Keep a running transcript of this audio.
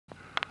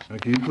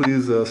Can you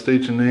please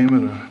state your name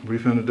and a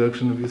brief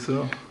introduction of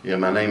yourself? Yeah,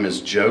 my name is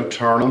Joe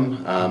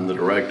Turnham. I'm the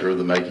director of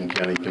the Macon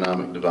County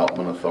Economic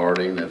Development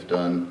Authority, and have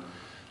been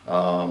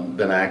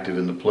active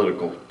in the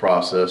political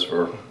process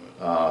for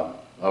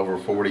over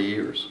 40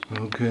 years.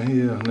 Okay,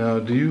 yeah. Now,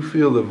 do you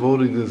feel that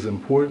voting is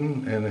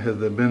important, and has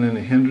there been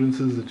any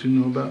hindrances that you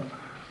know about?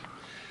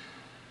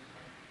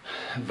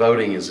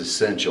 Voting is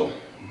essential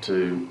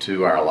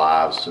to our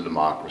lives, to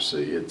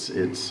democracy.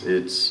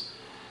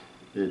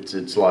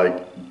 It's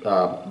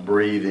like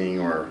breathing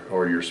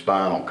or your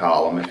spinal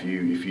column. If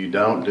you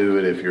don't do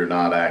it, if you're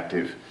not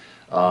active,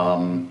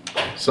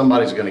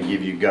 somebody's going to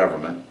give you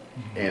government,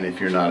 and if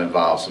you're not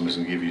involved, somebody's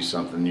going to give you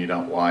something you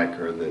don't like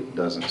or that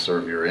doesn't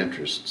serve your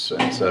interests.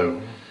 And so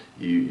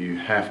you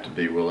have to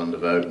be willing to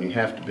vote, and you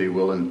have to be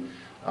willing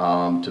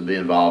to be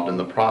involved in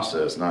the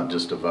process, not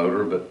just a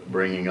voter, but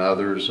bringing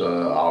others,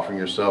 offering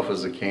yourself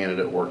as a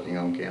candidate, working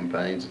on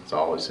campaigns. It's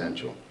all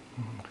essential.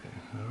 Okay,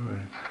 all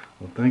right.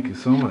 Well, thank you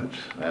so much.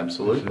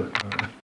 Absolutely.